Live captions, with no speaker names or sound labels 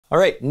All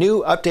right,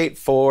 new update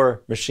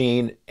for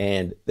Maschine,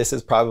 and this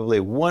is probably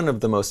one of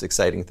the most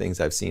exciting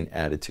things I've seen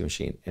added to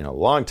Maschine in a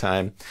long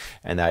time,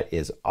 and that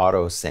is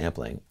auto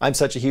sampling. I'm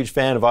such a huge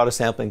fan of auto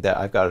sampling that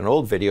I've got an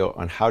old video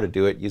on how to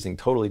do it using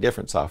totally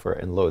different software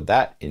and load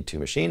that into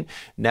Maschine.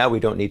 Now we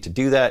don't need to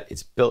do that.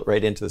 It's built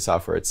right into the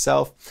software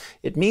itself.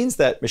 It means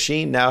that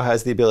Maschine now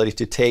has the ability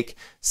to take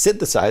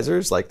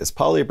synthesizers like this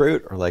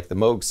Polybrute or like the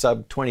Moog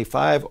Sub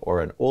 25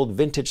 or an old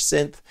vintage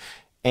synth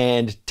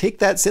and take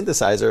that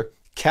synthesizer,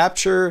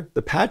 capture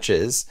the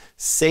patches,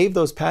 save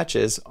those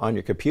patches on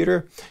your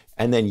computer,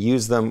 and then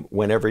use them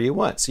whenever you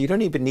want. So you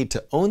don't even need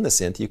to own the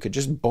synth. You could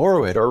just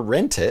borrow it or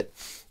rent it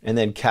and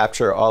then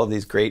capture all of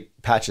these great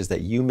patches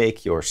that you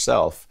make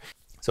yourself.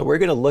 So we're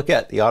going to look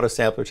at the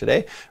Autosampler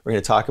today. We're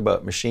going to talk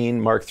about Maschine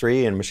Mark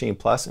III and Maschine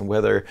Plus and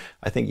whether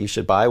I think you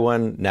should buy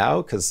one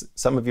now, because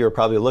some of you are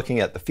probably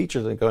looking at the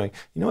features and going,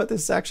 you know what,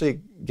 this is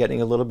actually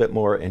getting a little bit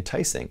more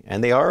enticing.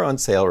 And they are on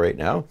sale right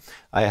now.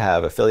 I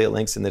have affiliate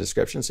links in the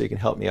description, so you can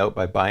help me out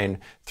by buying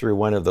through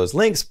one of those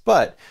links.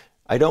 But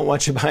I don't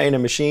want you buying a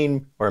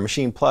Maschine or a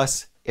Maschine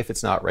Plus if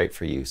it's not right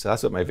for you. So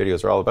that's what my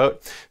videos are all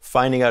about,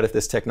 finding out if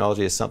this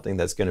technology is something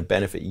that's going to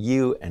benefit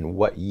you and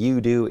what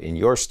you do in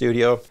your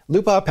studio.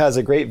 Lupop has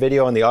a great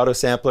video on the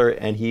Autosampler,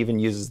 and he even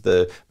uses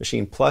the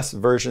Maschine Plus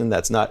version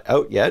that's not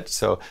out yet.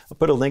 So I'll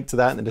put a link to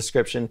that in the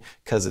description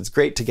because it's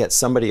great to get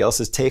somebody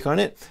else's take on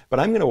it. But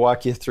I'm going to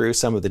walk you through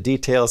some of the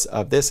details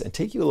of this and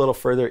take you a little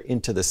further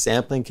into the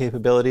sampling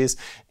capabilities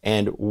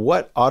and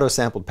what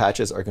auto-sampled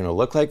patches are going to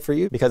look like for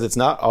you, because it's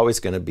not always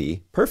going to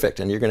be perfect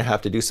and you're going to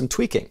have to do some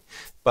tweaking.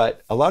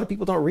 But a lot of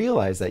people don't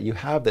realize that you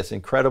have this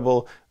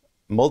incredible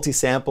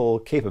multi-sample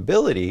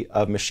capability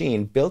of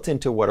Maschine built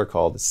into what are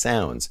called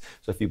sounds.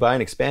 So if you buy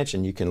an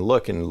expansion, you can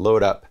look and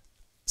load up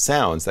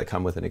sounds that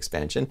come with an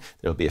expansion.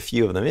 There'll be a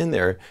few of them in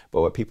there,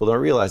 but what people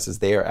don't realize is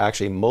they are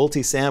actually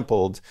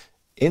multi-sampled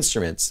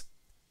instruments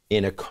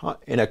in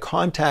a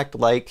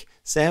contact-like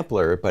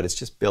sampler, but it's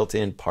just built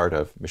in part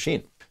of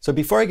Maschine. So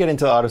before I get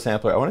into the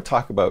Autosampler, I want to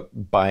talk about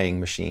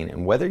buying Maschine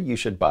and whether you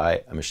should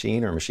buy a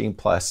Maschine or a Maschine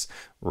Plus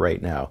right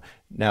now.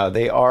 Now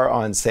they are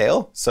on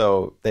sale,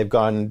 so they've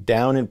gone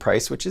down in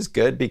price, which is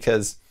good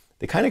because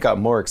they kind of got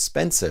more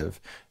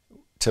expensive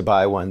to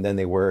buy one than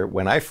they were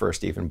when I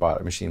first even bought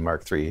a Maschine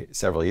Mark III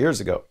several years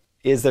ago.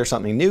 Is there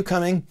something new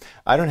coming?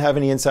 I don't have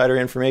any insider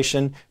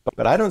information,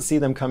 but I don't see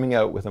them coming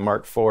out with a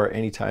Mark IV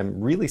anytime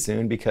really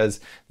soon because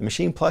the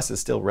Maschine Plus is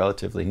still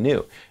relatively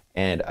new.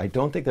 And I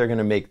don't think they're going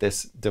to make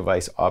this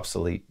device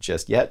obsolete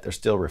just yet. They're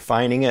still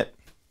refining it.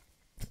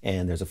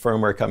 And there's a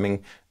firmware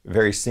coming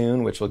very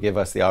soon, which will give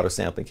us the auto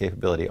sampling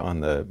capability on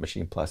the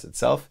Maschine Plus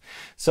itself.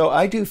 So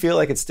I do feel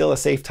like it's still a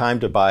safe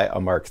time to buy a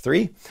Mark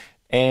III.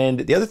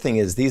 And the other thing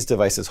is these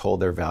devices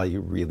hold their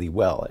value really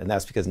well. And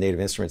that's because Native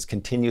Instruments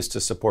continues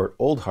to support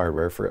old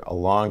hardware for a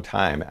long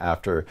time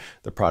after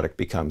the product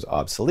becomes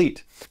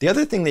obsolete. The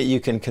other thing that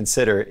you can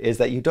consider is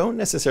that you don't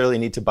necessarily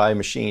need to buy a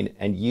Maschine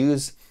and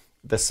use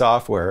the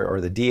software or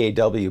the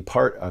DAW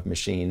part of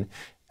Maschine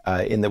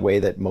in the way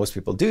that most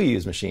people do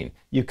use Maschine.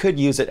 You could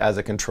use it as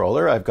a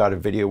controller. I've got a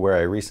video where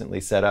I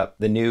recently set up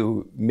the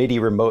new MIDI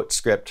remote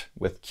script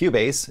with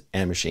Cubase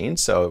and Maschine,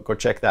 so go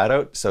check that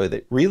out. So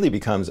it really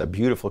becomes a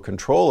beautiful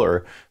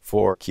controller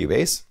for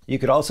Cubase. You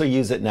could also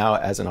use it now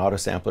as an auto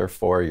sampler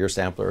for your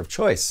sampler of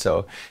choice.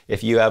 So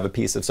if you have a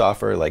piece of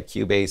software like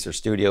Cubase or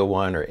Studio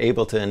One or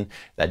Ableton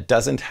that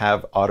doesn't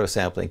have auto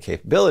sampling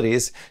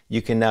capabilities,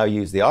 you can now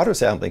use the auto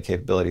sampling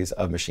capabilities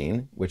of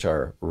Maschine, which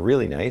are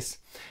really nice,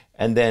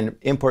 and then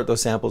import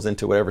those samples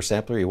into whatever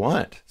sampler you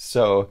want.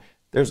 So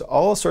there's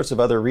all sorts of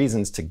other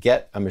reasons to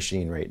get a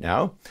Maschine right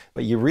now,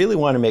 but you really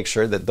want to make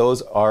sure that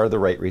those are the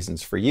right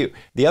reasons for you.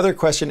 The other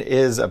question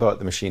is about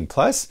the Maschine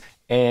Plus,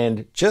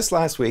 and just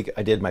last week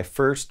I did my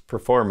first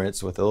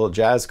performance with a little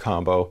jazz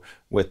combo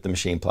with the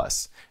Maschine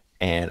Plus.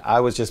 And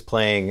I was just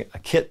playing a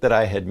kit that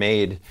I had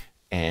made,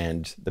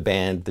 and the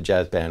band, the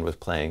jazz band, was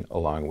playing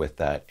along with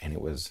that, and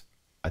it was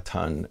a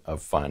ton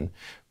of fun.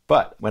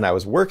 But when I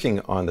was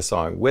working on the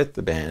song with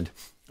the band,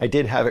 I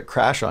did have it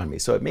crash on me.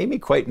 So it made me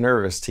quite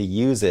nervous to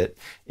use it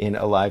in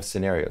a live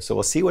scenario. So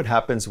we'll see what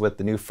happens with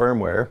the new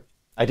firmware.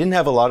 I didn't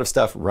have a lot of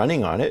stuff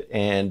running on it,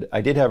 and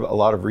I did have a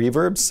lot of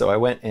reverbs. So I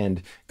went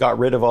and got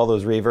rid of all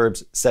those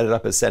reverbs, set it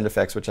up as send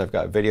effects, which I've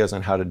got videos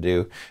on how to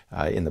do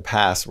in the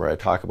past where I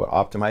talk about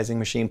optimizing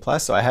Maschine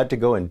Plus. So I had to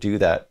go and do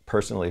that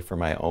personally for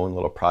my own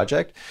little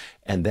project.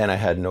 And then I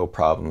had no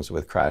problems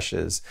with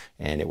crashes,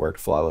 and it worked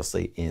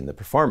flawlessly in the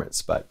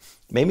performance. But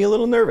made me a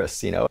little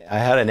nervous, you know. I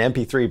had an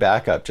MP3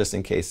 backup just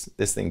in case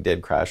this thing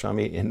did crash on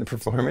me in the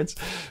performance,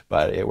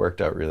 but it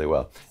worked out really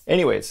well.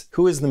 Anyways,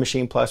 who is the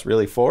Maschine Plus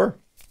really for?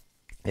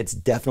 It's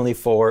definitely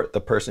for the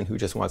person who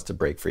just wants to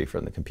break free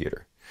from the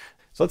computer.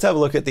 So let's have a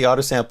look at the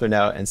Autosampler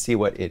now and see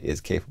what it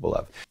is capable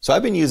of. So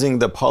I've been using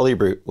the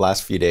Polybrute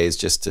last few days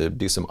just to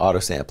do some auto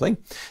sampling.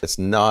 It's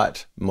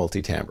not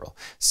multi-timbral.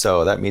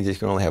 So that means you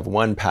can only have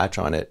one patch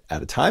on it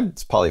at a time.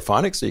 It's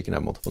polyphonic, so you can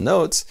have multiple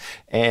notes.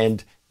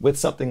 And with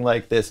something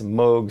like this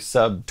Moog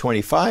Sub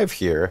 25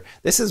 here,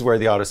 this is where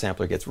the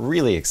Autosampler gets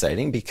really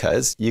exciting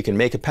because you can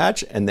make a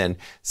patch and then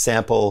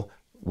sample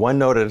one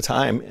note at a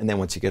time. And then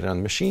once you get it on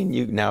the machine,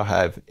 you now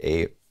have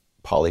a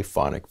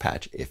polyphonic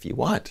patch if you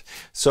want.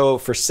 So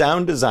for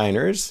sound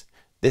designers,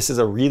 this is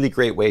a really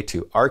great way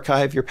to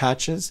archive your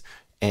patches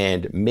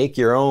and make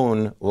your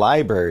own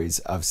libraries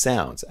of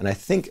sounds. And I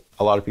think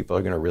a lot of people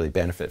are going to really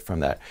benefit from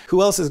that.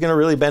 Who else is going to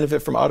really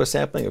benefit from auto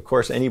sampling? Of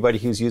course, anybody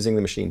who's using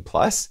the Maschine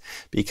Plus,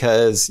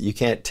 because you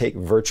can't take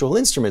virtual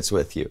instruments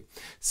with you.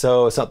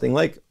 So something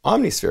like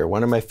Omnisphere,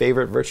 one of my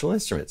favorite virtual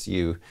instruments.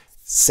 You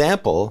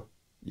sample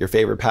your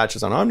favorite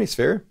patches on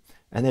Omnisphere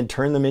and then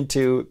turn them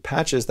into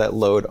patches that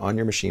load on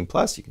your Maschine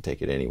Plus. You can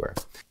take it anywhere.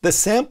 The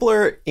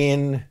sampler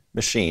in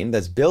Maschine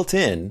that's built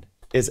in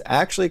is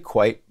actually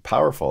quite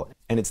powerful.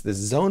 And it's the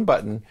zone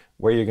button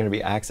where you're going to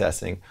be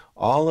accessing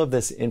all of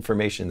this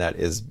information that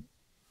is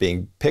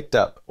being picked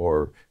up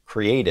or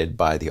created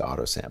by the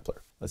Autosampler.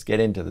 Let's get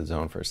into the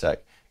zone for a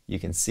sec. You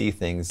can see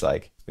things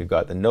like we've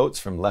got the notes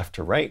from left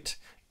to right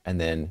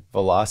and then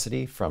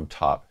velocity from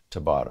top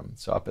to bottom.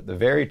 So up at the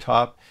very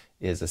top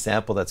is a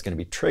sample that's going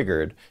to be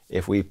triggered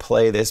if we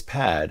play this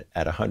pad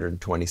at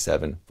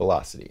 127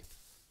 velocity.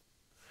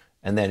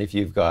 And then if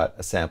you've got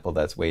a sample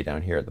that's way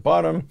down here at the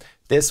bottom,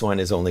 this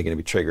one is only going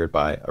to be triggered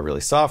by a really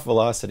soft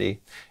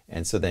velocity.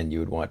 And so then you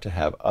would want to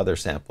have other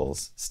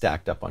samples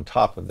stacked up on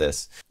top of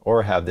this,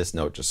 or have this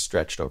note just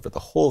stretched over the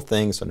whole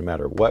thing. So no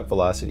matter what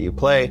velocity you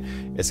play,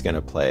 it's going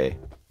to play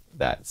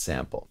that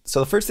sample. So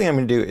the first thing I'm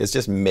going to do is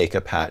just make a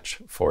patch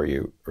for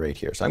you right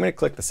here. So I'm going to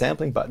click the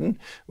sampling button,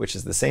 which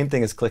is the same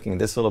thing as clicking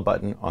this little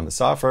button on the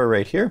software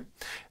right here.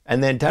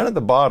 And then down at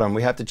the bottom,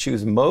 we have to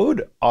choose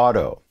Mode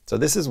Auto. So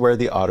this is where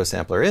the auto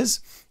sampler is.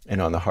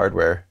 And on the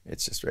hardware,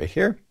 it's just right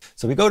here.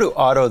 So we go to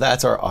Auto,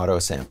 that's our auto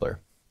sampler.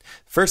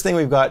 First thing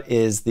we've got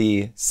is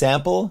the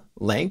sample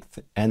length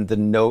and the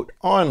note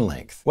on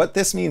length. What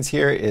this means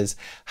here is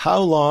how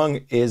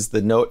long is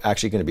the note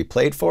actually going to be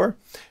played for?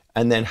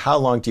 And then how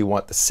long do you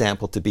want the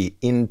sample to be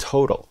in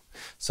total?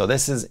 So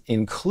this is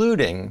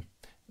including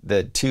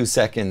the 2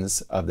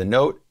 seconds of the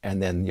note,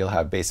 and then you'll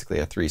have basically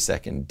a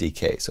 3-second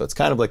decay. So it's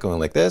kind of like going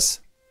like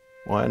this.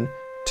 1,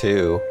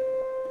 2,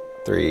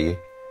 3,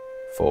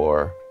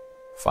 4,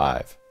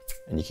 5.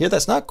 And you hear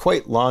that's not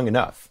quite long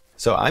enough.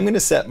 So I'm going to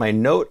set my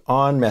note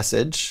on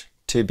message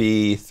to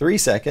be 3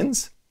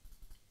 seconds,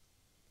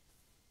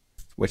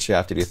 which you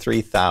have to do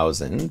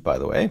 3,000, by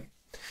the way.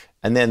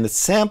 And then the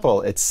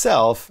sample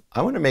itself,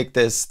 I want to make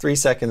this 3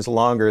 seconds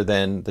longer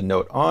than the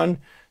note on.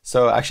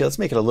 So actually, let's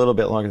make it a little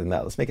bit longer than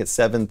that. Let's make it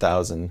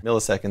 7,000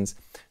 milliseconds,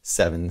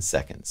 7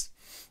 seconds.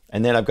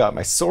 And then I've got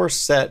my source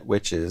set,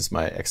 which is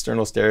my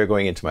external stereo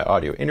going into my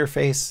audio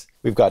interface.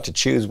 We've got to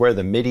choose where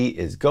the MIDI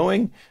is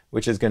going,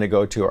 which is going to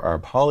go to our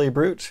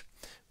polybrute.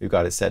 We've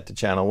got it set to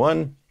channel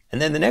 1.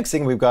 And then the next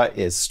thing we've got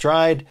is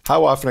stride.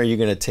 How often are you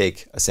going to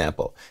take a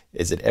sample?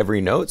 Is it every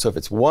note? So if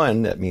it's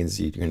 1, that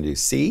means you're going to do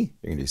C,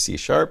 you're going to do C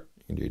sharp,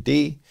 you can do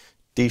D,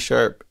 D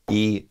sharp,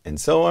 E, and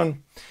so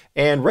on.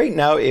 And right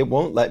now it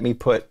won't let me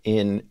put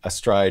in a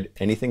stride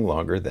anything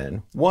longer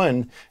than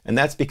 1, and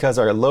that's because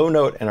our low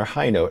note and our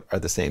high note are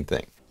the same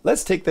thing.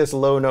 Let's take this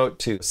low note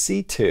to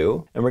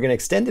C2, and we're going to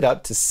extend it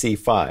up to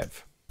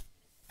C5.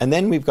 And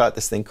then we've got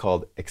this thing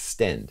called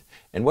extend.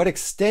 And what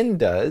extend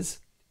does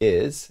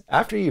is,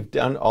 after you've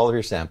done all of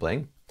your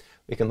sampling,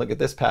 we can look at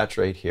this patch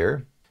right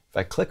here. If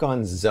I click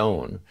on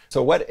zone,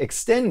 so what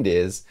extend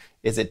is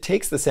it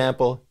takes the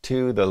sample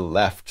to the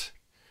left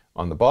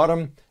on the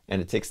bottom,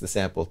 and it takes the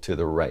sample to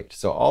the right.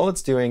 So all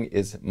it's doing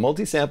is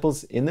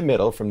multi-samples in the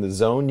middle from the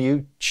zone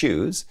you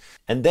choose,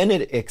 and then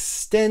it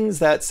extends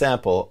that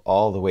sample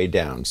all the way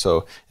down.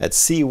 So at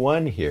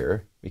C1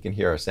 here, we can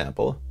hear our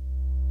sample.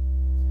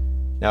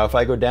 Now if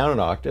I go down an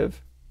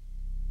octave,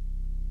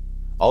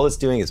 all it's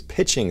doing is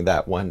pitching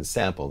that one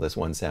sample, this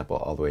one sample,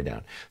 all the way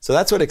down. So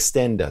that's what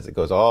extend does. It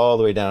goes all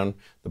the way down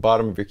the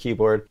bottom of your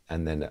keyboard,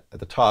 and then at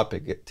the top,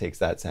 it takes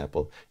that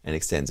sample and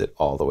extends it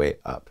all the way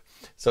up.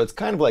 So it's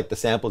kind of like the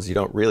samples you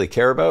don't really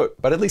care about,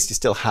 but at least you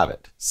still have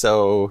it.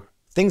 So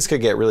things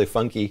could get really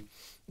funky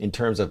in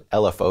terms of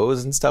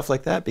LFOs and stuff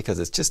like that, because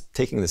it's just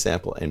taking the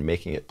sample and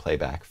making it play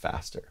back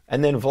faster.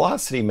 And then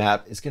velocity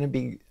map is going to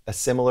be a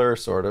similar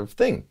sort of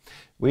thing.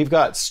 We've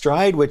got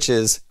stride, which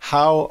is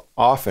how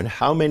often,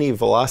 how many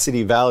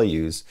velocity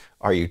values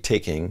are you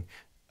taking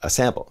a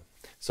sample.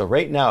 So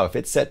right now, if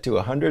it's set to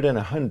 100 and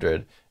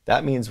 100,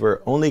 that means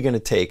we're only going to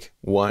take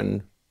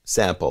one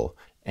sample,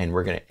 and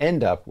we're going to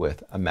end up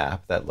with a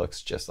map that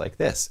looks just like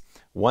this.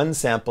 One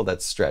sample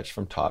that's stretched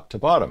from top to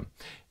bottom.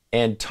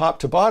 And top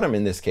to bottom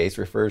in this case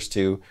refers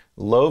to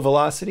low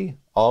velocity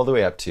all the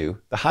way up to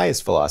the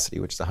highest velocity,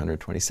 which is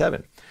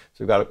 127. So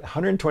we've got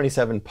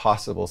 127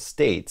 possible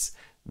states.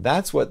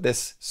 That's what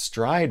this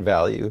stride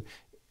value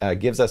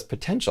gives us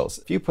potentials.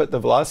 If you put the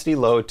velocity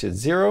low to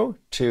 0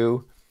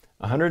 to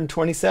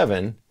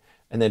 127,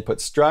 and then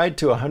put stride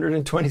to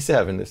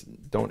 127,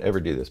 don't ever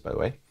do this, by the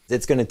way,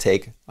 it's going to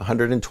take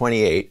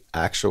 128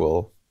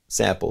 actual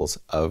samples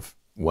of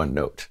one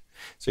note.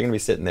 So you're going to be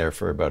sitting there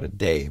for about a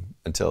day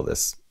until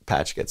this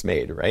patch gets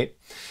made, right?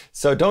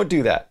 So don't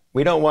do that.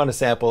 We don't want to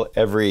sample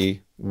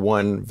every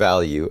one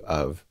value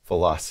of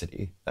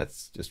velocity.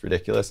 That's just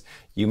ridiculous.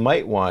 You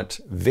might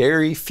want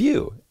very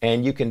few,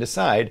 and you can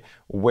decide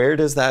where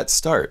does that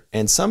start.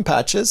 And some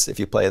patches, if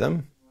you play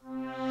them,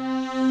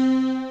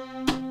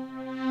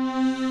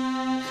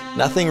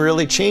 nothing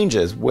really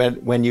changes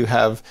when you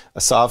have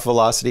a soft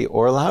velocity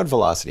or a loud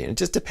velocity, and it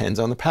just depends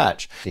on the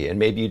patch. And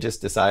maybe you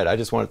just decide, I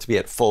just want it to be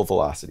at full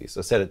velocity.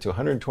 So set it to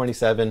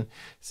 127,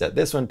 set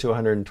this one to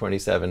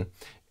 127,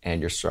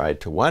 and your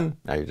stride to 1.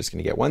 Now you're just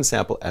going to get one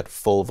sample at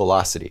full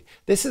velocity.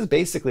 This is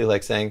basically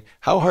like saying,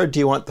 how hard do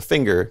you want the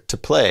finger to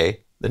play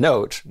the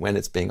note when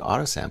it's being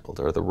auto-sampled,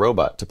 or the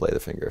robot to play the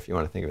finger, if you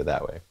want to think of it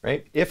that way,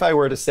 right? If I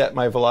were to set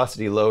my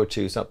velocity low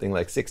to something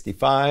like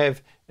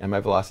 65 and my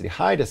velocity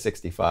high to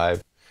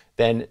 65,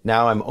 then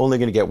now I'm only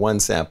going to get one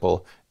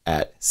sample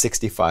at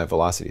 65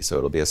 velocity. So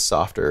it'll be a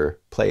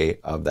softer play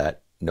of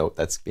that note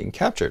that's being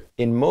captured.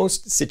 In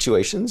most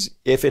situations,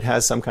 if it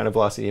has some kind of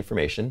velocity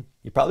information,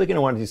 you're probably going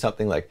to want to do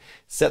something like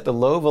set the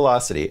low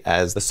velocity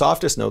as the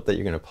softest note that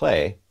you're going to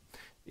play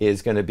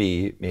is going to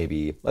be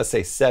maybe, let's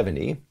say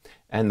 70,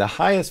 and the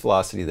highest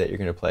velocity that you're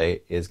going to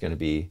play is going to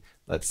be,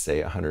 let's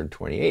say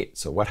 128.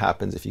 So what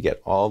happens if you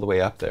get all the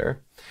way up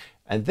there?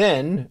 And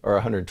then, or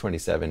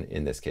 127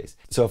 in this case.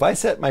 So if I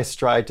set my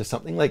stride to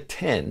something like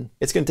 10,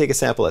 it's going to take a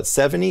sample at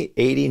 70,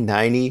 80,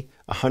 90,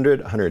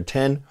 100,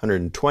 110,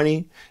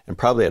 120, and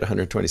probably at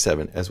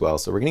 127 as well.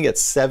 So we're going to get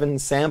 7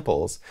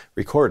 samples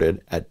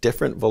recorded at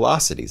different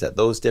velocities, at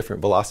those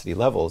different velocity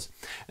levels.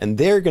 And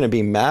they're going to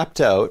be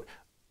mapped out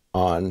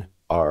on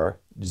our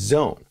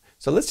zone.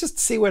 So let's just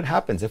see what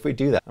happens if we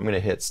do that. I'm going to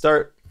hit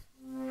start.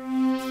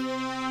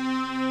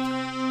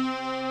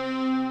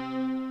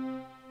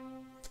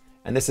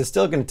 And this is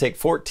still going to take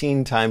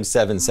 14 times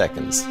 7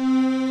 seconds.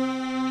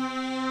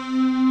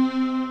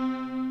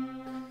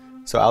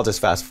 So I'll just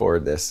fast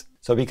forward this.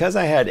 So because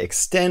I had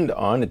extend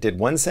on, it did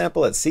one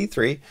sample at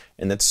C3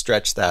 and then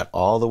stretched that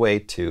all the way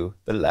to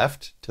the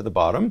left, to the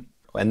bottom.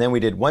 And then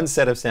we did one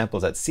set of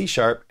samples at C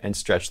sharp and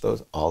stretched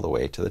those all the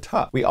way to the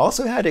top. We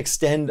also had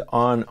extend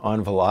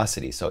on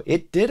velocity. So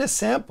it did a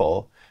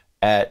sample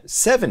at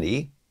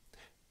 70,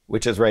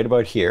 which is right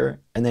about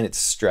here, and then it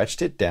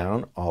stretched it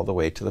down all the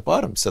way to the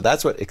bottom. So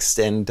that's what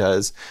extend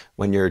does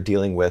when you're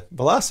dealing with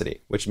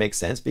velocity, which makes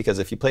sense because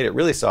if you played it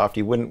really soft,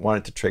 you wouldn't want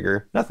it to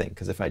trigger nothing.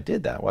 Because if I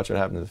did that, watch what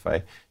happens if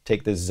I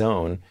take this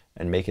zone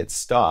and make it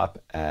stop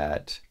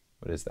at,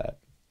 what is that,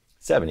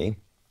 70.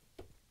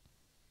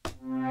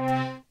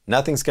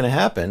 Nothing's going to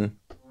happen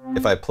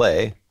if I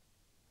play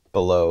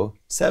below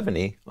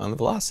 70 on the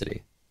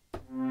velocity.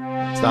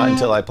 It's not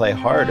until I play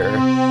harder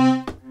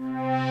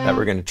that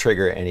we're going to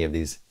trigger any of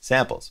these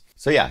samples.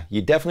 So yeah,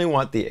 you definitely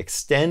want the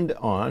extend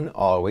on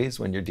always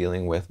when you're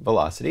dealing with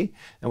velocity.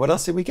 And what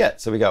else did we get?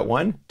 So we got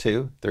 1,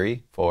 2,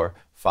 3, 4,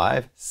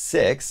 5,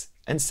 6,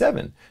 and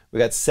 7. We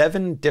got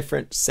 7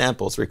 different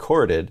samples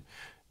recorded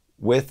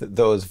with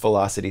those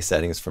velocity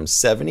settings from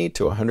 70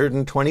 to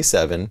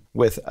 127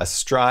 with a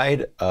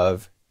stride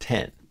of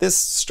 10. This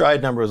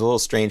stride number was a little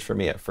strange for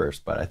me at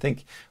first, but I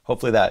think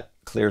hopefully that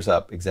clears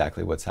up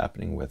exactly what's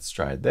happening with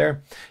stride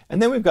there. And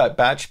then we've got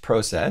batch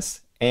process.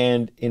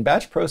 And in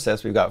batch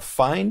process, we've got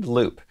find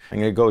loop. I'm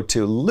going to go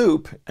to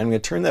loop, and I'm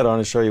going to turn that on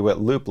and show you what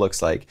loop looks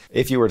like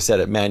if you were to set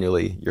it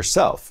manually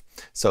yourself.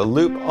 So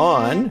loop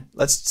on,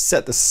 let's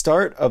set the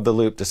start of the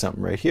loop to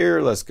something right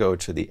here. Let's go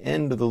to the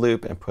end of the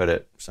loop and put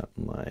it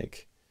something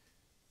like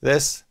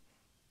this.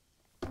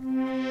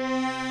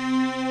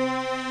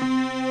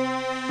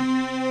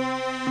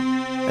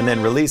 And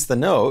then release the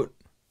note,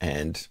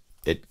 and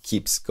it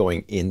keeps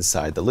going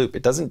inside the loop.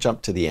 It doesn't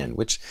jump to the end,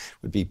 which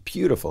would be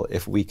beautiful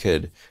if we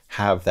could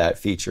have that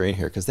feature in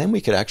here, because then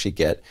we could actually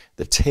get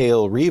the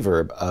tail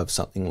reverb of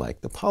something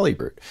like the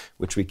polybrute,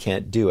 which we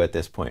can't do at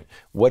this point.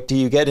 What do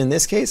you get in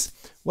this case?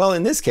 Well,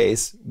 in this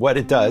case, what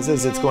it does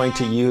is it's going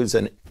to use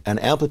an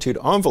amplitude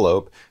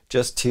envelope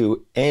just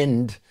to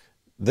end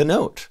the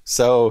note.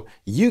 So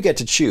you get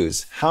to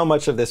choose how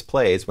much of this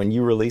plays when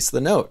you release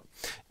the note.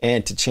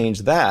 And to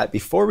change that,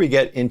 before we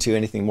get into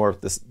anything more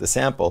of the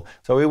sample,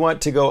 so we want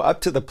to go up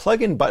to the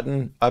plugin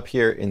button up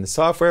here in the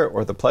software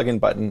or the plugin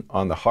button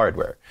on the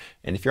hardware.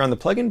 And if you're on the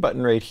plugin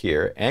button right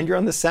here and you're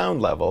on the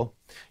sound level,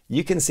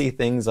 you can see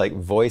things like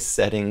voice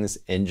settings,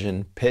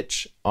 engine,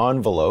 pitch,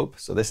 envelope.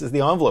 So this is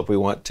the envelope we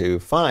want to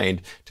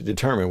find to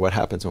determine what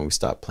happens when we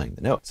stop playing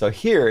the note. So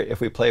here,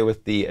 if we play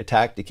with the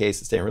attack, decay,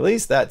 sustain,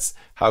 release, that's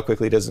how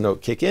quickly does the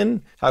note kick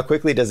in, how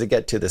quickly does it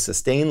get to the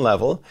sustain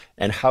level,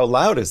 and how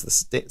loud is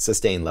the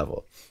sustain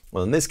level.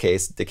 Well, in this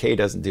case, decay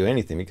doesn't do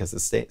anything because the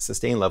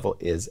sustain level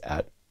is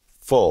at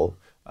full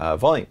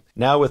volume.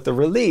 Now with the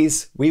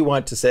release, we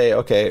want to say,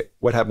 okay,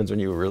 what happens when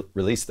you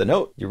release the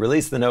note? You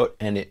release the note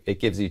and it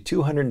gives you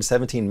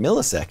 217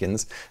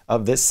 milliseconds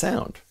of this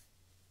sound.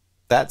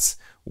 That's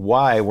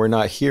why we're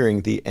not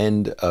hearing the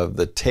end of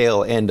the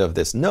tail end of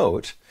this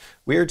note.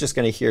 We're just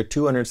going to hear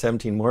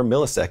 217 more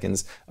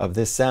milliseconds of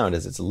this sound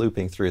as it's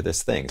looping through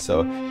this thing.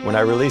 So when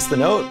I release the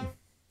note,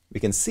 we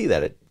can see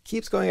that it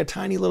keeps going a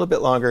tiny little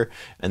bit longer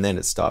and then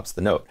it stops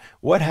the note.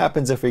 What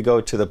happens if we go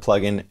to the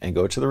plugin and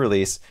go to the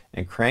release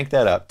and crank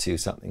that up to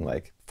something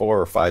like 4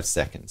 or 5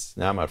 seconds?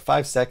 Now I'm at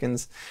 5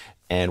 seconds,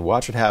 and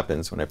watch what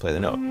happens when I play the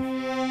note.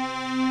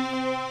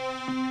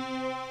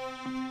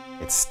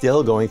 It's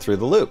still going through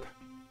the loop.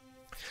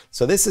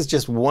 So this is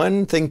just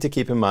one thing to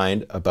keep in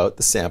mind about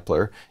the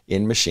sampler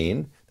in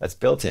Maschine that's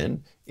built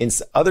in. In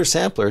other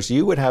samplers,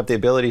 you would have the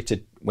ability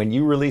to, when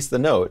you release the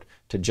note,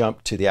 to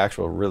jump to the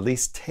actual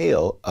release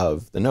tail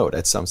of the note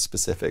at some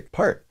specific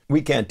part.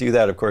 We can't do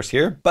that, of course,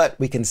 here, but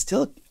we can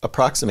still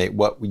approximate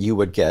what you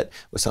would get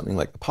with something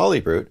like the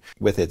Polybrute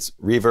with its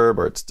reverb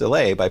or its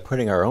delay by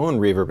putting our own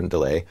reverb and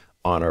delay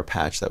on our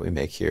patch that we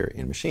make here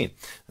in Maschine.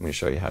 I'm going to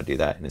show you how to do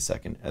that in a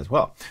second as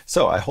well.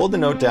 So I hold the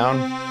note down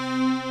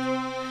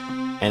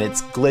and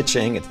it's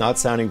glitching. It's not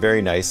sounding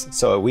very nice.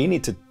 So we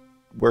need to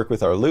work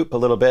with our loop a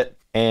little bit.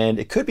 And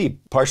it could be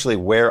partially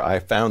where I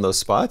found those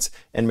spots.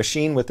 And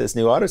Maschine with this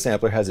new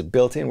Autosampler has it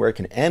built in where it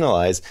can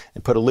analyze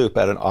and put a loop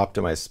at an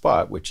optimized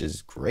spot, which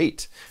is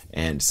great.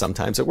 And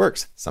sometimes it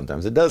works,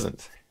 sometimes it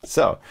doesn't.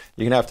 So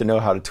you're gonna have to know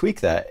how to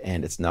tweak that,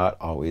 and it's not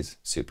always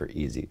super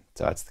easy.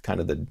 So that's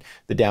kind of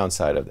the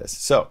downside of this.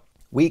 So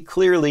we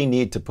clearly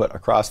need to put a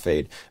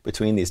crossfade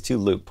between these two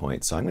loop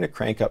points. So I'm gonna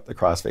crank up the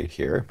crossfade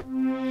here.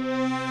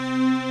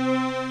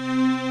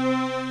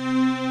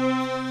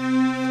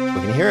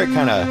 We can hear it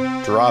kind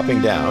of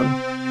dropping down.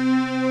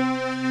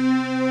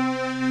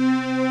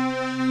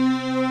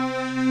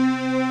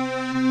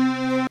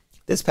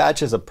 This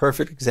patch is a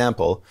perfect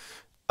example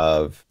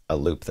of a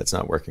loop that's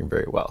not working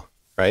very well,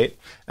 right?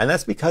 And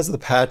that's because the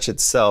patch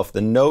itself,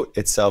 the note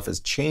itself is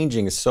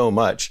changing so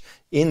much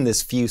in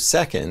this few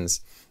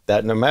seconds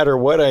that no matter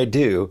what I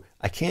do,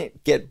 I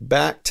can't get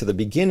back to the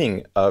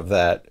beginning of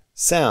that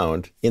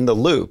sound in the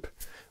loop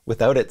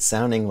without it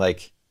sounding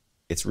like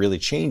it's really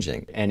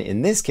changing. And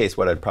in this case,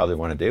 what I'd probably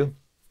want to do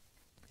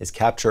is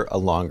capture a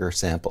longer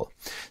sample.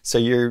 So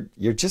you're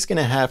just going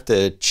to have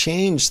to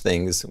change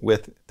things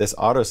with this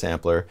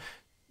Autosampler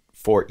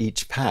for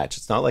each patch.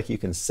 It's not like you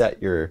can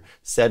set your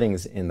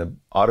settings in the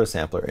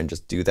Autosampler and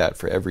just do that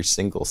for every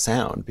single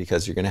sound,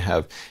 because you're going to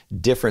have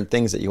different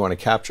things that you want to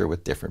capture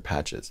with different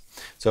patches.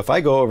 So if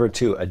I go over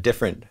to a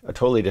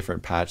totally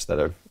different patch that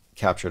I've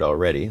captured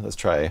already, let's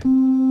try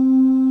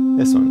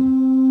this one.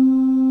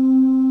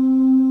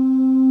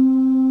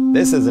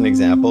 This is an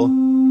example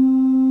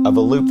of a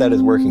loop that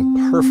is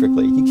working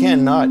perfectly. You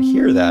cannot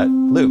hear that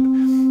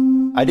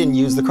loop. I didn't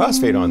use the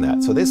crossfade on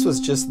that. So this was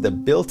just the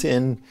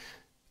built-in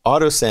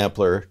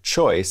Autosampler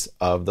choice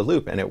of the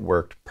loop, and it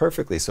worked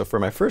perfectly. So for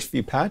my first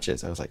few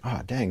patches, I was like,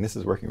 oh, dang, this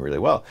is working really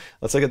well.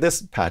 Let's look at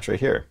this patch right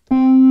here.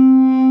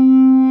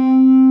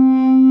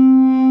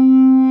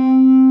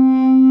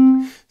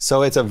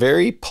 So it's a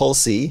very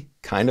pulsy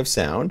kind of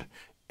sound,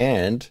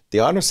 and the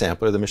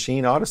Autosampler, the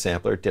Maschine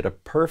Autosampler, did a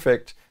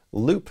perfect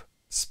loop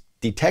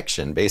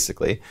detection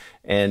basically,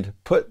 and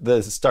put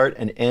the start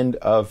and end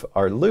of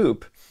our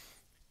loop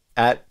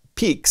at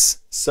peaks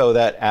so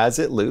that as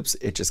it loops,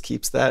 it just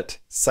keeps that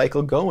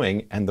cycle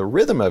going, and the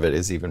rhythm of it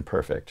is even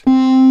perfect.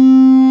 And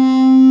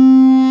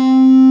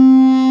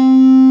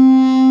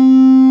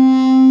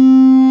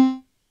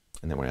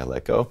then when I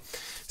let go.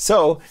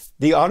 So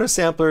the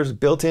Autosampler's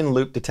built-in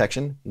loop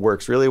detection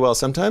works really well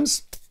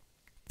sometimes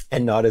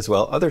and not as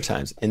well other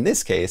times. In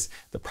this case,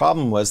 the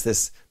problem was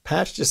this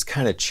patch just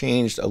kind of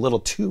changed a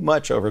little too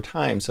much over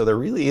time, so there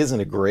really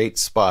isn't a great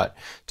spot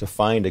to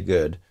find a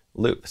good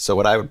loop. So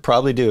what I would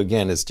probably do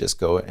again is just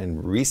go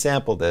and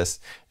resample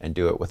this and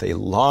do it with a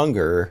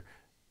longer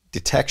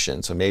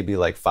detection, so maybe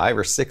like 5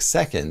 or 6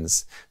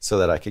 seconds, so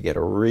that I could get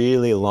a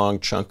really long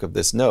chunk of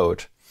this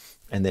note.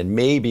 And then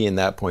maybe in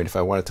that point, if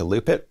I wanted to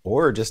loop it,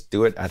 or just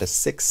do it at a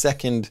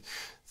 6-second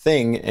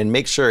thing and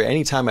make sure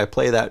anytime I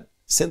play that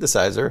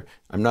synthesizer,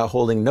 I'm not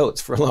holding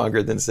notes for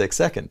longer than 6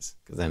 seconds,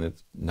 because then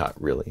it's not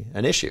really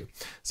an issue.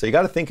 So you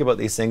got to think about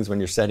these things when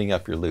you're setting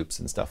up your loops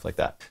and stuff like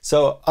that.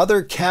 So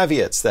other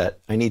caveats that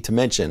I need to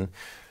mention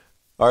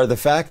are the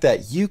fact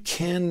that you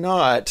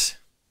cannot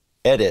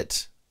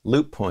edit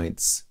loop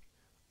points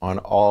on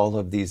all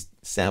of these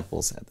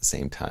samples at the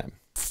same time.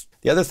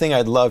 The other thing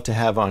I'd love to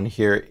have on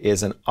here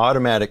is an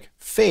automatic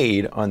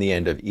fade on the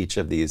end of each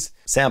of these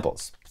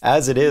samples.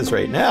 As it is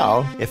right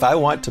now, if I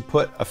want to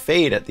put a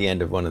fade at the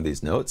end of one of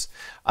these notes,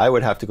 I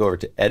would have to go over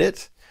to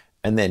Edit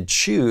and then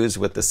choose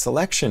with the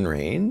selection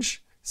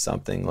range,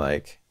 something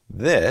like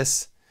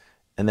this.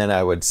 And then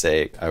I would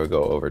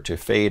go over to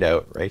Fade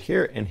Out right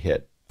here and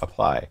hit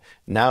Apply.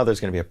 Now there's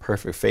going to be a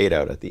perfect fade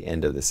out at the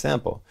end of the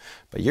sample.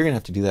 But you're going to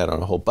have to do that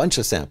on a whole bunch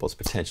of samples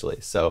potentially.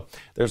 So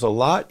there's a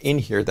lot in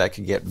here that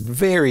could get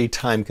very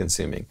time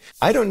consuming.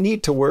 I don't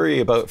need to worry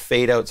about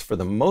fade outs for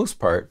the most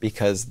part,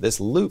 because this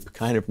loop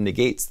kind of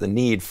negates the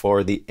need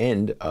for the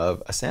end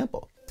of a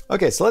sample.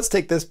 Okay, so let's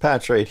take this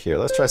patch right here.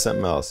 Let's try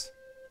something else.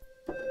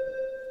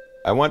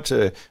 I want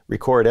to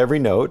record every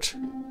note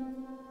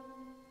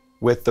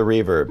with the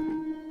reverb,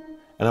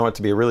 and I want it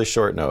to be a really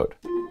short note.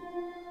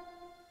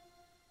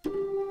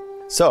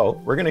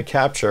 So we're going to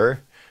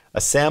capture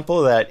a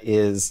sample that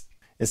is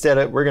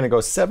Instead, we're going to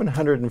go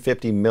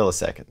 750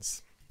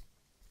 milliseconds.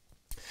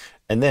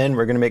 And then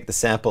we're going to make the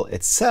sample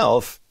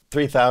itself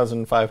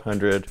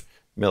 3,500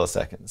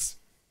 milliseconds.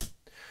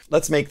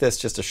 Let's make this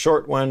just a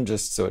short one,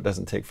 just so it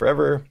doesn't take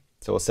forever.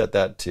 So we'll set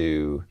that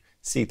to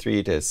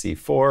C3 to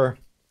C4.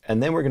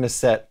 And then we're going to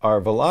set our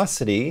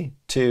velocity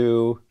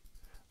to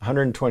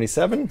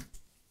 127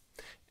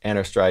 and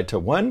our stride to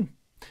 1.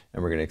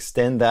 And we're going to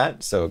extend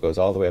that so it goes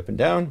all the way up and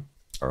down,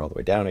 or all the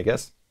way down, I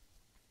guess.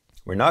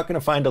 We're not going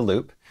to find a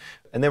loop.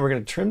 And then we're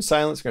going to trim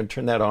silence. We're going to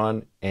turn that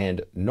on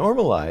and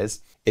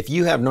normalize. If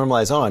you have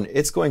normalize on,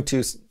 it's going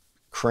to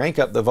crank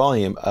up the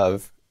volume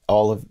of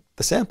all of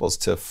the samples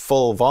to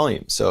full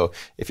volume. So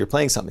if you're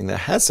playing something that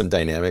has some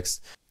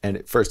dynamics, and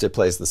at first it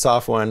plays the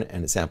soft one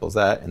and it samples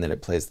that, and then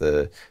it plays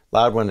the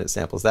loud one and it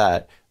samples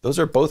that, those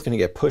are both going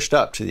to get pushed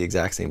up to the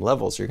exact same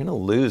level. So you're going to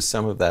lose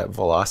some of that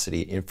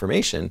velocity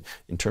information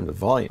in terms of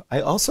volume.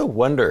 I also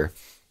wonder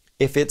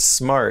if it's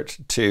smart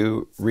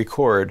to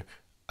record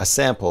a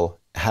sample,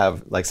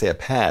 have like say a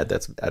pad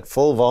that's at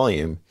full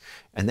volume,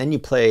 and then you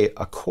play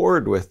a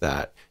chord with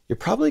that. You're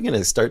probably going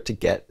to start to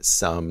get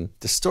some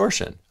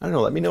distortion. I don't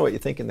know, let me know what you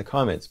think in the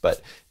comments,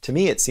 but to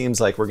me it seems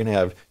like we're going to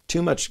have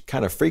too much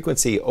kind of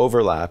frequency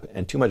overlap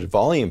and too much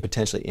volume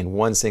potentially in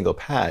one single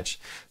patch.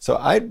 So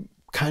I'd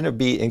kind of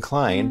be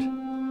inclined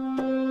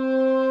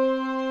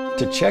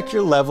to check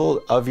your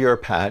level of your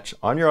patch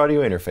on your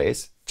audio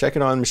interface, check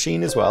it on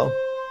Maschine as well.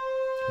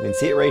 You can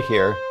see it right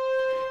here.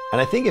 And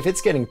I think if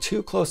it's getting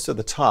too close to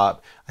the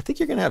top, I think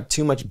you're going to have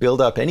too much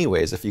buildup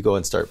anyways if you go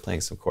and start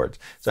playing some chords.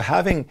 So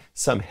having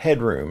some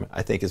headroom,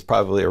 I think, is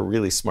probably a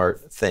really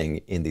smart thing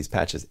in these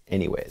patches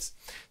anyways.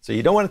 So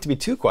you don't want it to be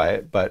too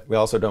quiet, but we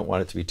also don't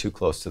want it to be too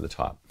close to the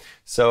top.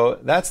 So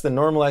that's the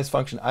normalize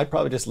function. I'd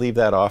probably just leave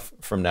that off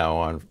from now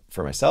on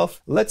for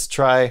myself. Let's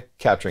try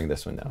capturing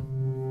this one now.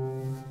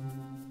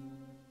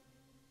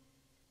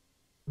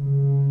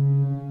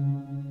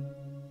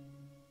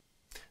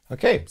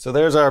 Okay, so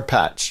there's our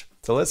patch.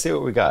 So let's see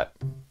what we got.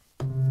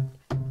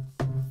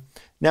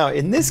 Now,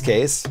 in this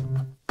case,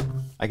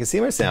 I can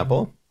see my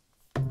sample,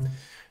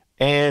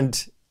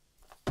 and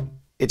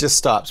it just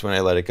stops when I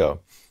let it go.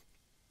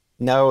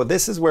 Now,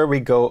 this is where we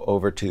go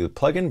over to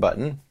plugin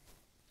button,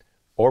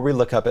 or we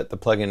look up at the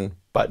plugin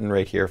button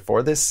right here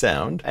for this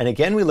sound. And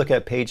again, we look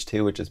at page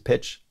 2, which is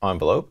pitch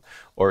envelope,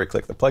 or we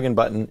click the plugin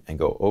button and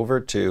go over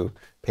to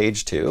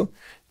page 2.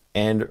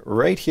 And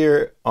right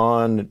here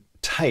on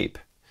type,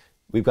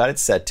 we've got it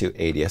set to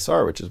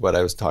ADSR, which is what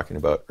I was talking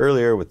about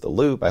earlier with the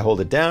loop. I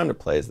hold it down, it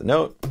plays the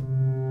note.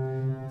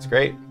 It's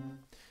great.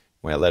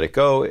 When I let it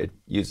go, it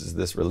uses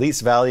this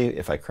release value.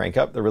 If I crank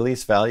up the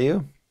release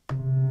value,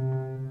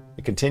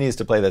 it continues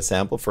to play that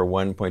sample for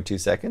 1.2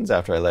 seconds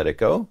after I let it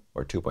go,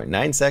 or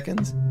 2.9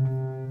 seconds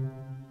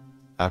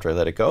after I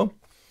let it go.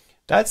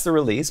 That's the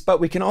release, but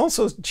we can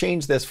also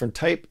change this from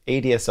type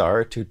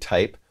ADSR to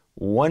type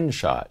one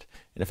shot.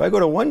 And if I go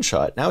to one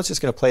shot, now it's just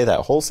going to play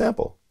that whole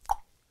sample,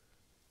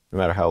 no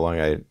matter how long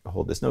I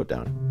hold this note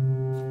down.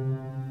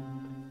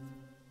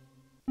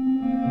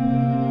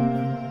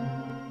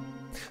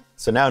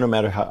 So now no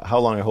matter how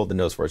long I hold the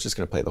notes for, it's just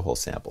going to play the whole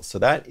sample. So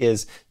that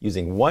is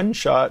using one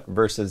shot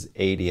versus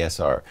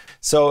ADSR.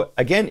 So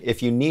again,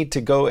 if you need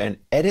to go and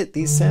edit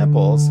these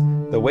samples,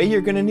 the way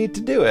you're going to need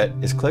to do it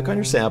is click on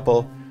your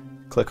sample,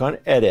 click on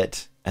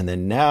edit, and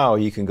then now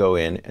you can go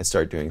in and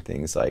start doing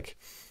things like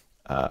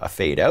a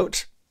fade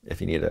out, if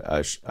you need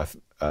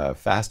a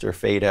faster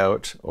fade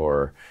out,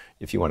 or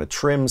if you want to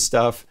trim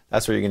stuff,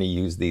 that's where you're going to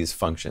use these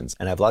functions.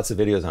 And I have lots of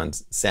videos on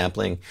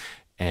sampling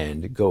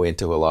and go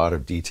into a lot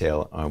of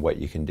detail on what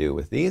you can do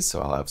with these. So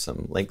I'll have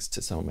some links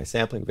to some of my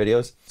sampling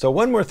videos. So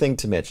one more thing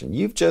to mention,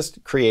 you've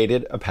just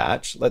created a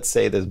patch. Let's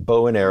say this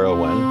bow and arrow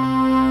one.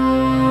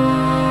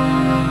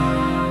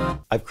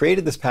 I've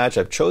created this patch,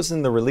 I've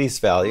chosen the release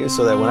value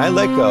so that when I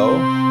let go,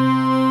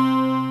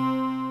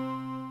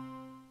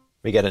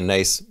 we get a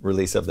nice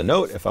release of the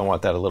note. If I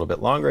want that a little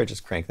bit longer, I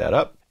just crank that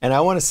up. And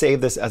I want to save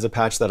this as a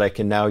patch that I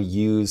can now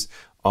use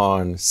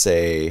on,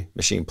 say,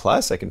 Maschine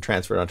Plus. I can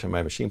transfer it onto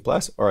my Maschine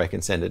Plus, or I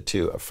can send it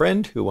to a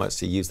friend who wants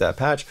to use that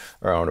patch,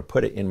 or I want to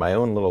put it in my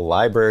own little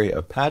library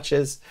of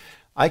patches.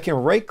 I can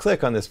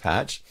right-click on this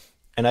patch,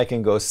 and I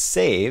can go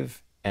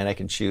save, and I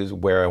can choose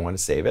where I want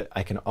to save it.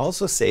 I can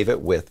also save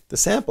it with the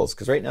samples,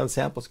 because right now the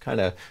sample's kind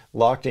of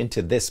locked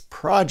into this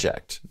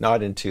project,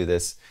 not into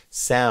this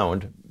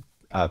sound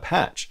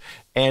patch.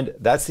 And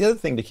that's the other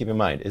thing to keep in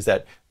mind, is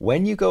that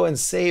when you go and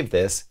save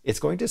this, it's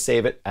going to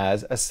save it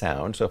as a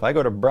sound. So if I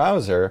go to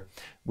browser,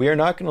 we are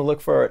not going to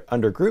look for it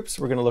under groups,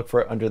 we're going to look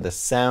for it under the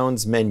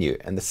sounds menu.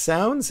 And the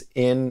sounds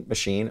in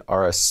Maschine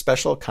are a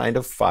special kind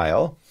of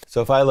file.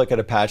 So if I look at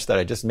a patch that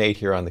I just made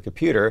here on the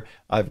computer,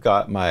 I've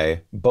got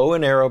my bow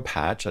and arrow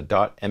patch, a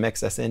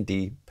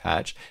 .mxsnd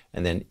patch,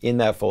 and then in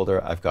that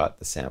folder I've got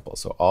the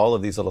samples. So all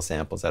of these little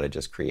samples that I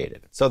just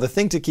created. So the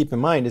thing to keep in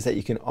mind is that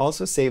you can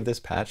also save this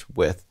patch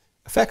with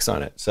effects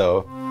on it. So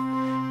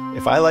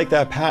if I like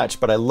that patch,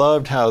 but I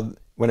loved how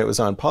when it was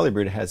on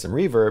Polybrood it had some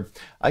reverb,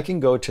 I can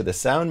go to the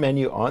sound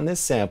menu on this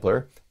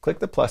sampler, click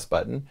the plus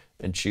button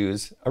and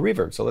choose a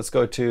reverb. So let's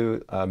go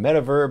to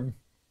meta verb.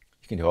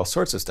 You can do all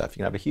sorts of stuff. You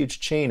can have a huge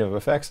chain of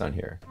effects on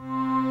here.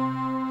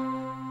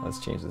 Let's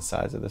change the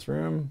size of this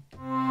room.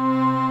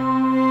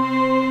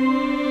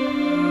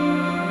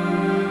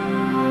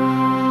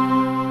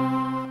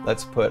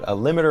 Let's put a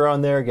limiter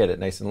on there, get it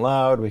nice and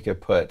loud. We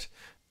could put,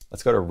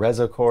 let's go to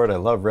resochord. I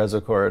love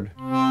resochord.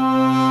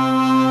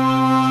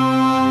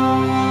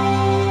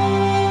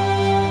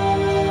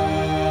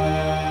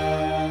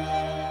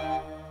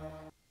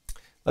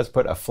 Let's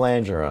put a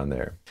flanger on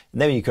there.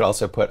 And then you could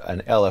also put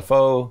an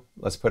LFO.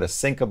 Let's put a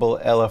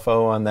syncable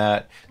LFO on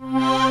that.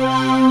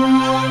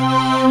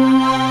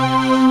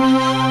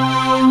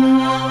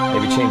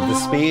 Maybe change the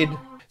speed.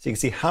 So you can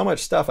see how much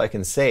stuff I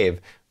can save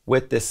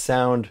with this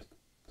sound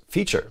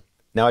feature.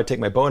 Now I take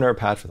my bow and arrow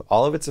patch with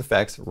all of its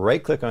effects,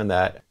 right click on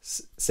that,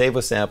 save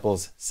with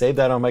samples, save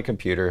that on my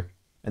computer.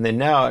 And then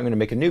now I'm going to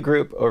make a new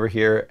group over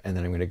here, and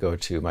then I'm going to go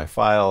to my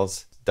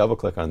files, double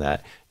click on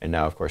that. And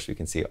now of course we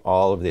can see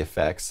all of the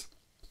effects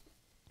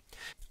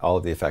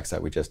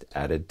that we just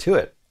added to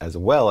it, as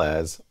well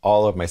as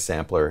all of my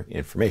sampler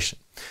information.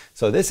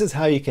 So this is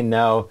how you can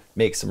now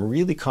make some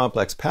really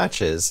complex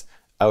patches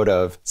out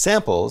of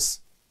samples,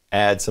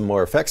 add some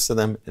more effects to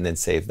them, and then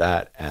save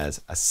that as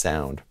a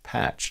sound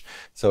patch.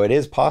 So it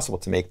is possible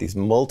to make these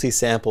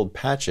multi-sampled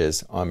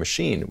patches on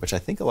Maschine, which I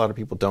think a lot of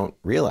people don't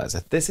realize.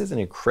 That this is an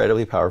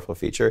incredibly powerful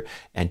feature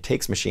and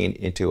takes Maschine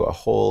into a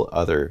whole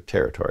other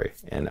territory.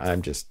 And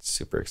I'm just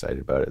super excited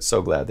about it.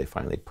 So glad they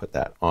finally put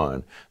that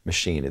on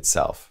Maschine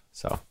itself.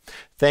 So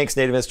thanks,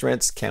 Native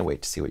Instruments. Can't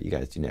wait to see what you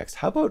guys do next.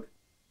 How about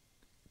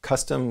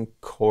custom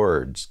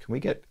chords? Can we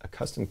get a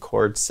custom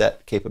chord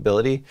set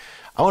capability?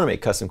 I want to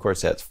make custom chord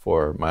sets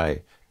for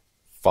my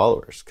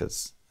followers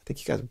because I think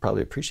you guys would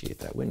probably appreciate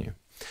that, wouldn't you?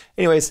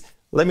 Anyways,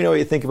 let me know what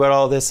you think about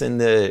all this in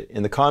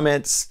the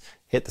comments.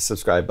 Hit the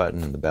subscribe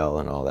button and the bell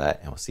and all that,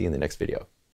 and we'll see you in the next video.